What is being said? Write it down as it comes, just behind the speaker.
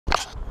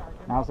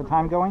Now's the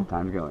time going?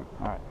 Time's going.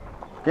 All right.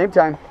 Game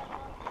time.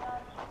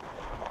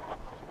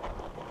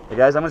 Hey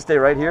guys, I'm gonna stay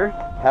right here.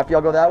 After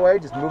y'all go that way,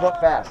 just move up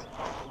fast.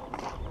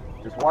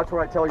 Just watch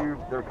where I tell you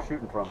they're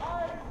shooting from.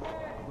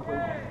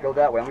 Go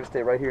that way. I'm gonna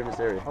stay right here in this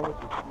area.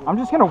 I'm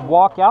just gonna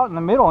walk out in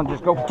the middle and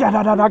just go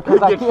da-da-da-da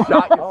because I can't.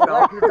 Shot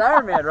yourself. It's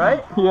Iron Man,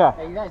 right? Yeah.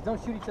 Hey, you guys don't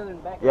shoot each other in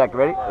the back. Yeah,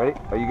 ready? Ready?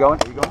 Are you going?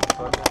 Are you going?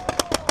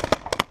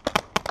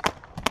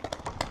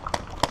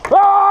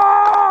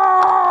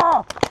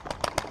 Ah!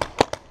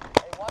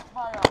 Hey, watch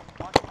my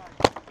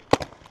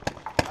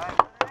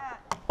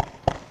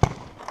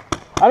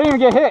I didn't even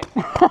get hit.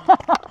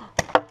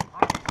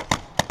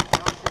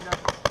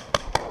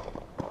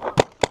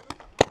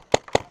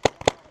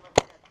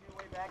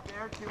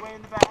 Two-way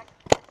in the back.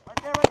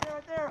 Right there, right there,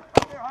 right there.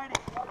 Right there, Heidi.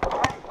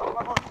 Heidi, watch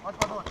my bullet. Watch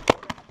my bullet.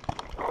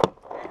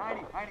 Hey,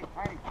 Heidi, Heidi,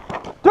 Heidi.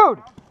 Dude!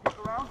 Look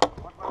around.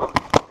 Watch my bullet.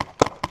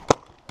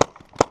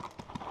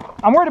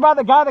 I'm worried about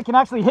the guy that can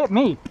actually hit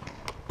me.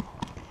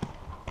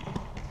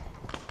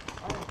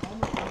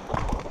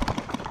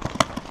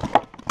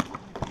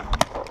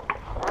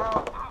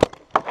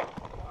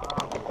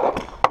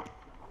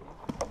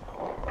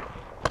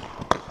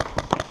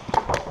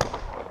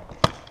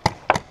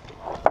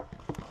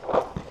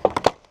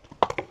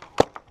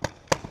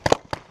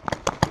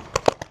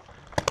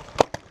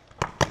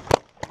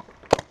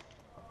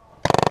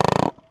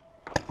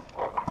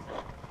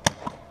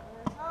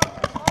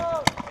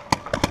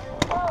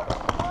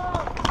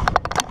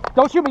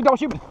 Don't shoot me, don't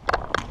shoot me.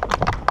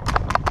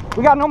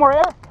 We got no more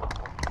air?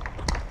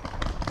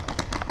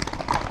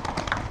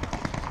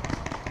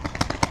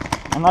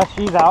 Unless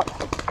she's out.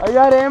 Are you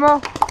out of ammo?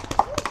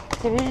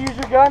 Can he use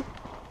your gun?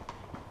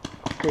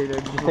 Okay,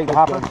 just take the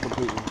hopper.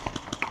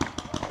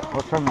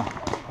 We'll turn the...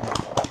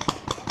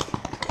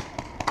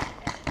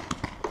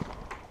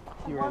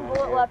 One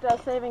bullet left I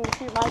was saving to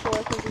shoot Michael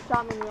with since he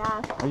shot me in the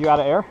ass. Are you out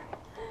of air?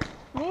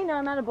 Me? No,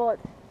 I'm out of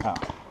bullets. Oh.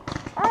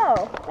 Oh,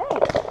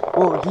 thanks.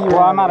 Well,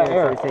 I'm out of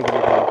air. So he's taking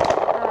your gun.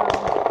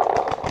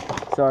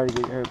 Oh. Sorry to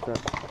get your hopes up.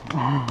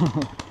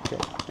 Okay.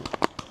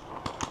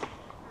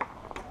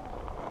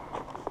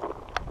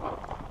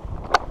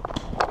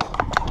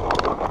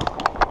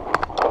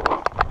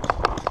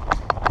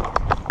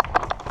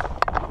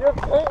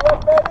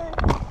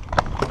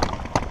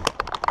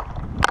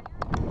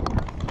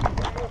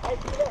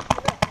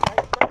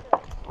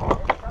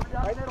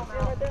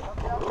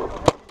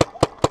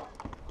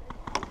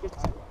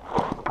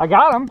 I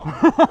got him.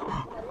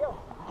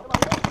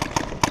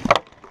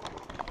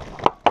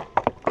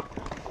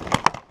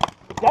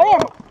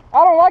 Damn,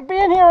 I don't like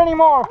being here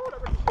anymore.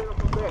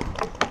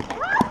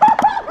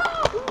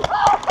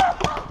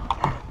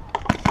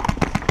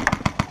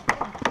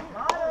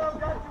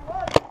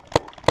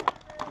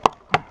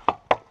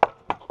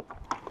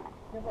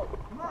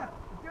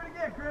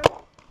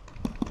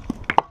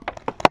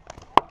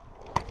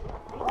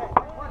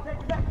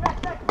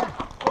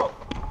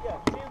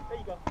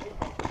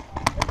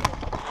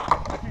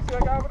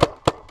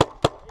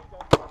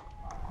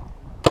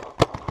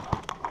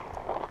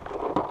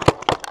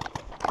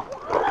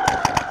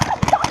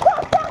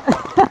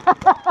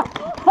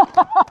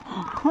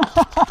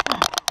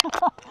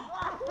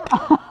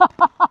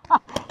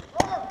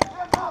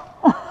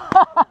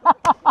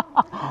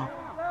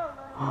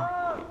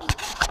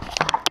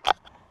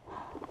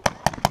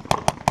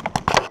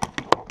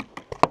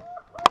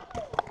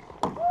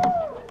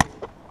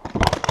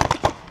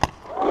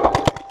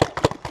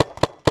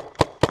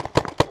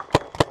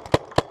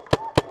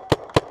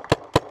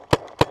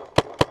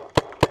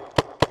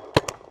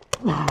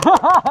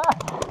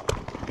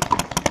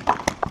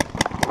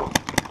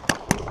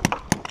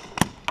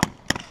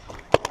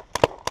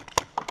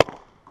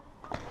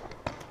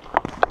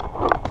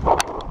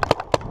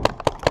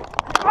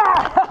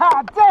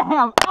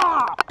 Damn!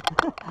 Ah!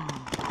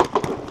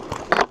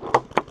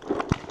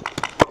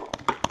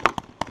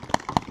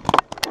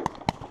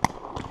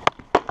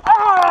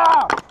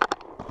 Ah!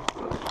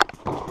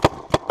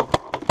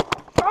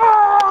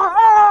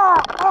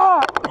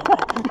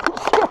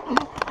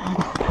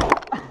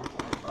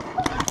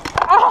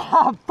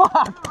 Ah,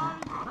 fuck!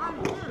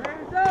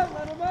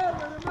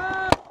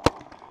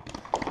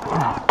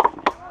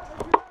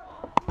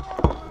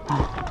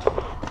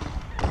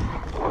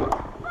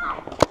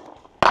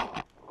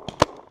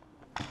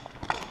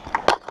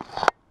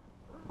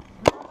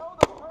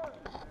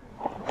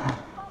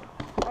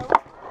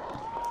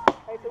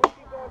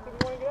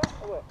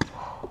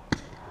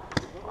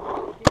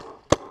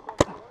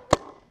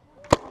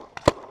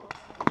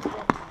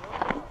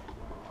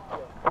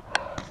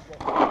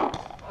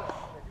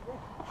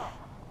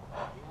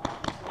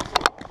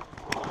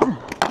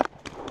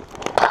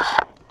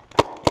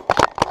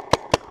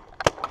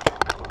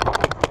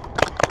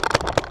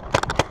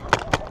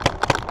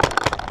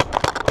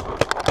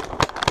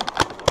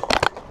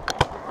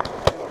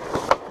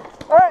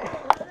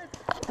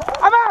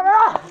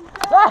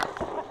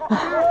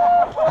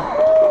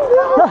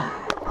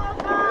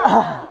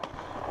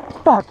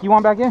 Fuck, you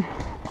want back in?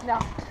 No.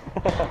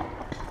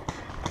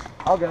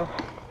 I'll go.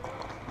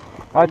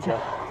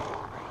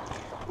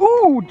 Ooh!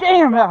 Ooh,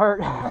 damn, that hurt.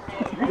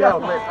 You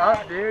got lit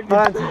up, dude.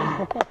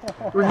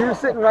 When you were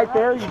sitting right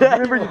there, you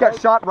remember you got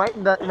shot right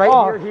in the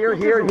here.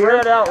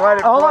 Ran out right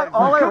in All I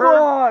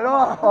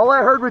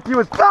front. heard with you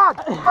was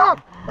fuck,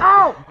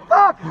 ow,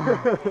 fuck.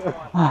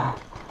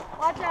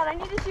 Watch out, I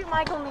need to shoot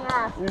Michael in the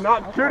ass. You're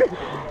not shooting.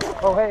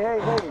 Oh, hey.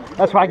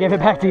 That's why I gave it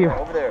back to you.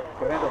 Over there.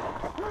 Go handle.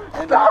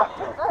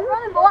 I'm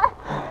running, boy.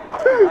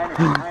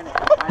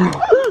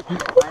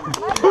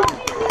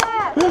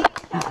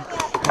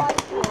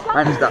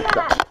 Stop.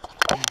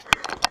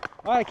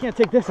 Oh, I can't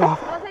take this off.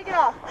 I'll take it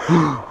off.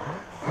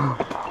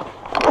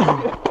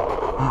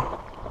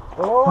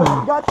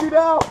 Oh, he got you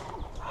now.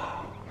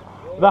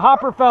 The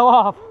hopper fell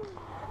off.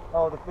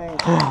 Oh, the thing.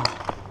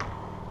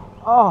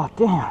 Oh,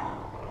 damn.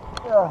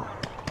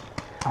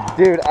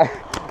 Dude,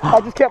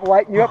 I just kept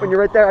lighting you up and you're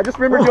right there. I just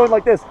remember doing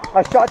like this.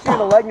 I shot you in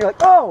the leg and you're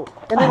like, oh!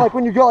 And then like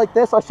when you go like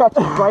this, I shot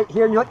you right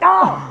here and you're like,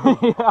 ah!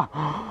 Yeah.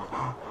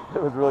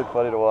 It was really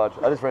funny to watch.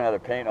 I just ran out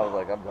of paint. I was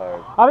like, I'm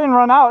tired. I didn't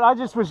run out. I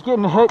just was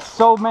getting hit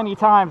so many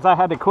times I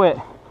had to quit.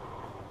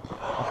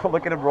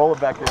 Look at him roll it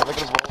back there.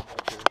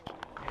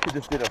 He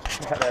just did a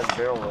fat-ass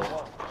barrel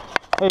roll.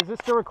 Hey, is this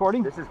still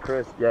recording? This is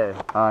Chris.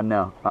 Yeah.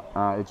 No.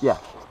 It's, yeah.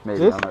 Maybe.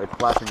 This? I don't know. It's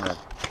flashing red.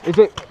 Is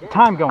it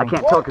time going? I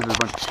can't tell because there's a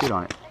bunch of shit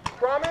on it.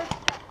 Promise?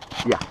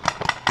 Yeah.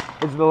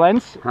 Is the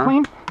lens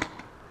clean? Is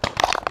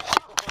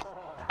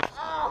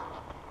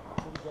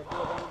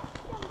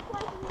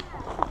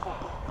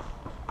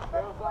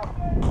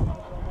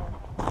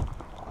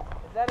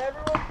that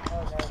everyone?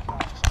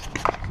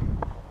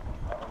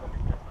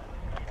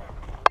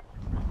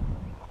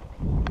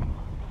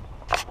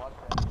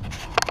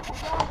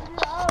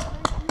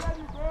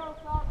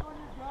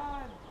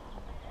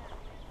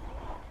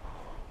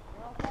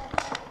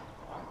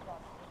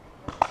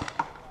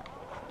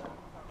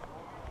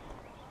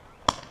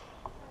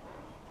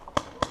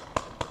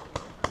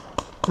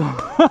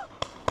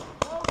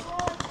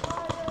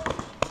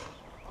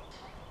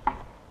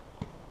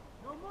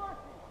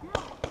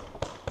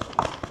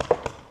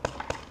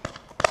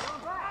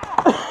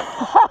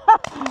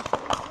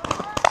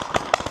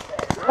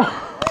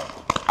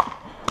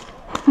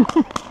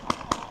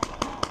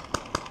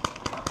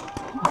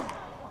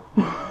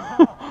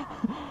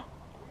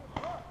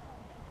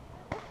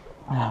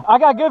 I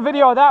got good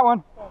video of that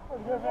one.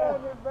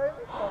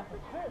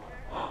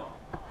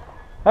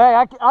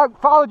 Hey, I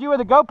followed you with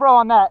a GoPro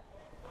on that.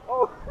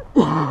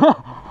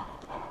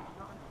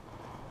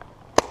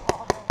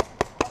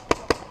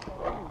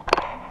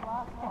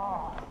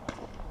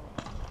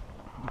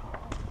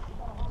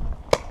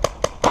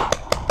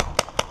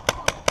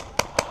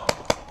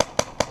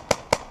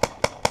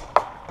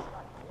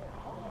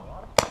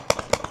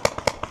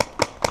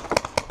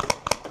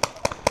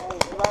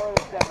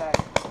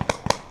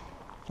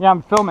 Yeah,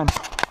 I'm filming.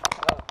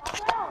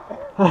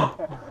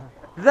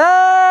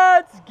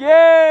 That's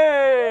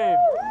game!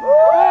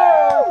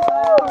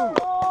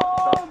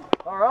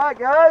 All right,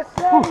 guys.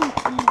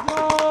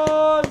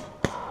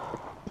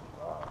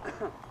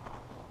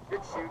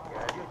 Good shoot,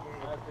 guys.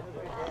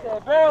 Okay,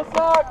 barrel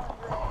sock!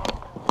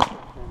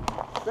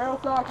 Barrel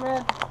sock,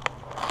 man.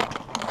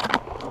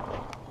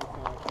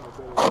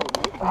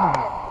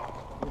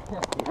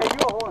 Hey, you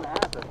a hole in the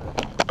ass at this.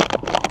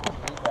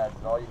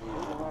 That's all you need.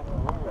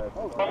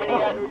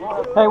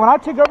 Hey, when I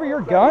took over your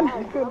gun,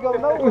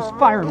 it was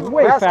firing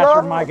way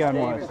faster than my gun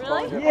was.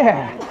 Really?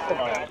 Yeah.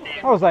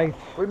 I was like,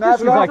 this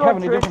is like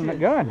having a different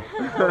gun.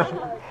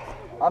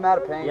 I'm out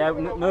of paint. Yeah,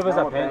 move us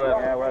up paint left.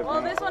 Yeah, we're out of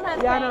Well, paint. this one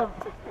has Yeah, I paint. know.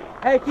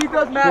 Hey, keep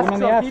those masks in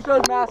the on. ass. Keep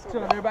those masks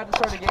on. They're about to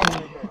start a game.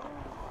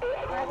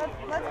 Alright, let's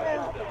move.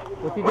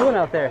 What's he doing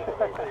out there?